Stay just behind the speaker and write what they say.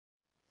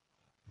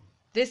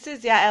This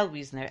is Yael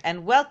Wiesner,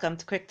 and welcome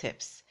to Quick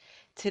Tips.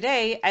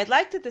 Today, I'd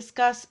like to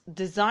discuss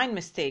design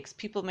mistakes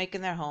people make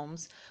in their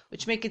homes,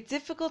 which make it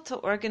difficult to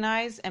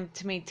organize and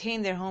to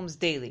maintain their homes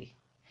daily.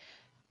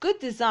 Good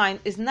design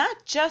is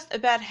not just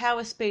about how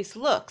a space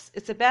looks,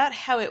 it's about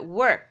how it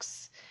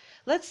works.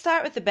 Let's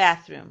start with the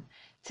bathroom.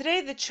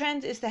 Today, the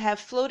trend is to have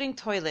floating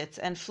toilets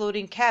and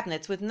floating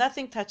cabinets with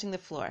nothing touching the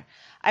floor.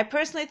 I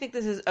personally think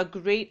this is a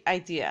great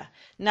idea,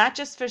 not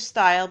just for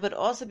style, but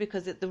also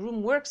because the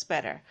room works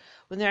better.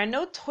 When there are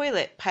no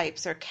toilet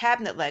pipes or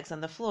cabinet legs on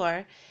the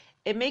floor,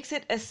 it makes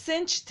it a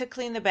cinch to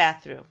clean the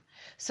bathroom.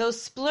 So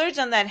splurge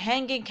on that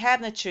hanging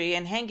cabinetry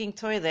and hanging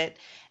toilet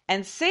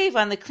and save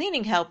on the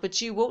cleaning help,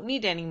 which you won't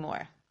need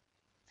anymore.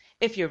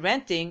 If you're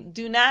renting,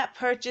 do not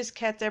purchase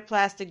Keter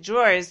plastic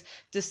drawers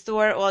to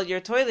store all your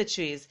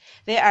toiletries.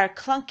 They are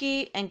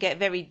clunky and get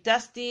very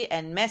dusty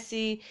and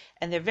messy,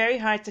 and they're very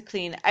hard to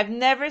clean. I've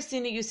never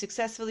seen it used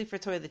successfully for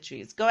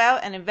toiletries. Go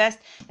out and invest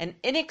in an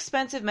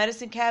inexpensive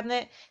medicine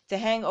cabinet to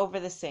hang over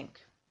the sink.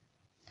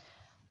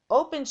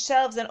 Open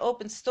shelves and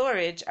open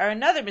storage are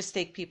another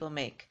mistake people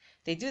make.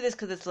 They do this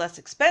because it's less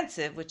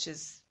expensive, which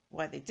is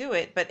why they do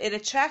it, but it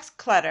attracts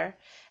clutter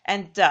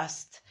and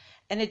dust.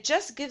 And it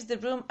just gives the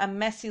room a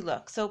messy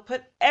look. So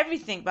put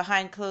everything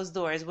behind closed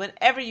doors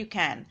whenever you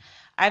can.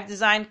 I've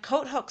designed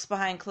coat hooks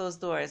behind closed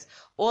doors,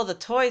 all the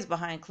toys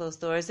behind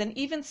closed doors, and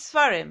even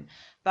Sfarim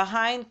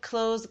behind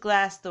closed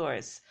glass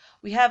doors.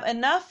 We have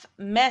enough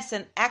mess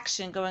and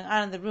action going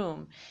on in the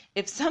room.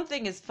 If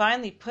something is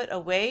finally put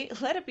away,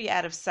 let it be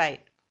out of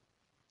sight.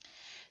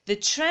 The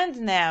trend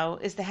now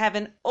is to have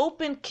an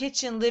open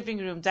kitchen, living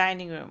room,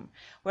 dining room,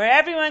 where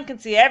everyone can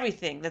see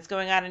everything that's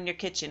going on in your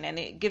kitchen, and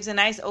it gives a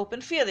nice open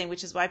feeling,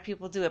 which is why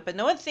people do it. But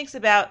no one thinks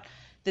about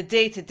the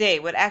day-to-day,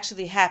 what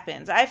actually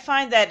happens. I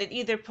find that it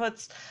either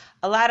puts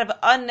a lot of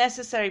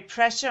unnecessary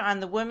pressure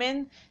on the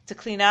women to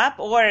clean up,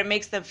 or it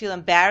makes them feel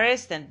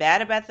embarrassed and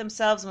bad about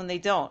themselves when they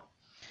don't.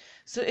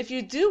 So if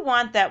you do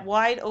want that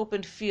wide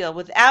open feel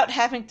without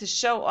having to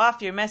show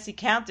off your messy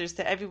counters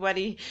to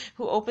everybody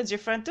who opens your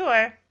front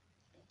door,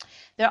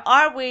 there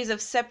are ways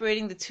of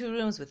separating the two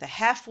rooms with a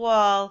half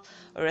wall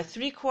or a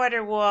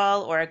three-quarter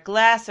wall or a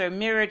glass or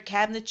mirrored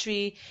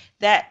cabinetry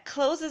that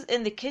closes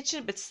in the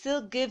kitchen but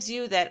still gives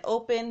you that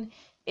open,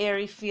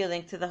 airy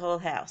feeling to the whole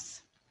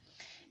house.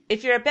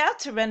 If you're about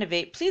to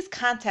renovate, please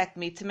contact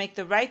me to make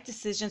the right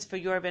decisions for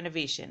your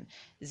renovation.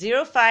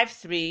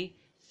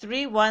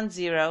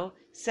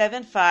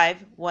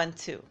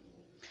 053-310-7512.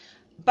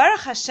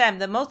 Baruch Hashem,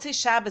 the Motzei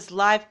Shabbos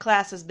live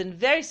class has been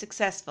very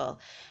successful,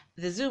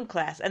 the Zoom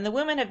class, and the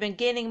women have been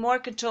gaining more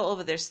control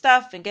over their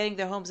stuff and getting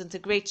their homes into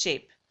great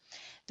shape.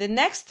 The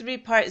next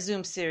three-part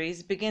Zoom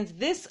series begins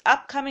this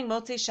upcoming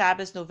Motzei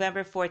Shabbos,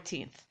 November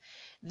 14th.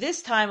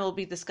 This time we'll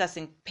be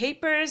discussing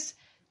papers,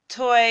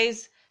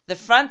 toys, the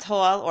front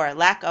hall or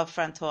lack of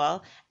front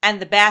hall, and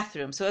the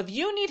bathroom. So if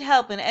you need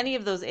help in any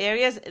of those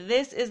areas,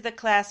 this is the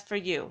class for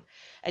you.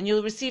 And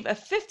you'll receive a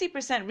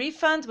 50%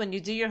 refund when you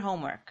do your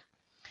homework.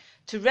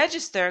 To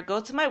register, go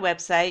to my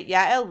website,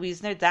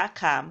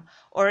 yaelwiesner.com,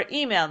 or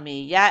email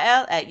me,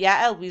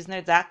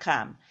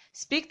 yael@yaelwiesner.com.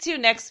 Speak to you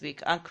next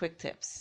week on Quick Tips.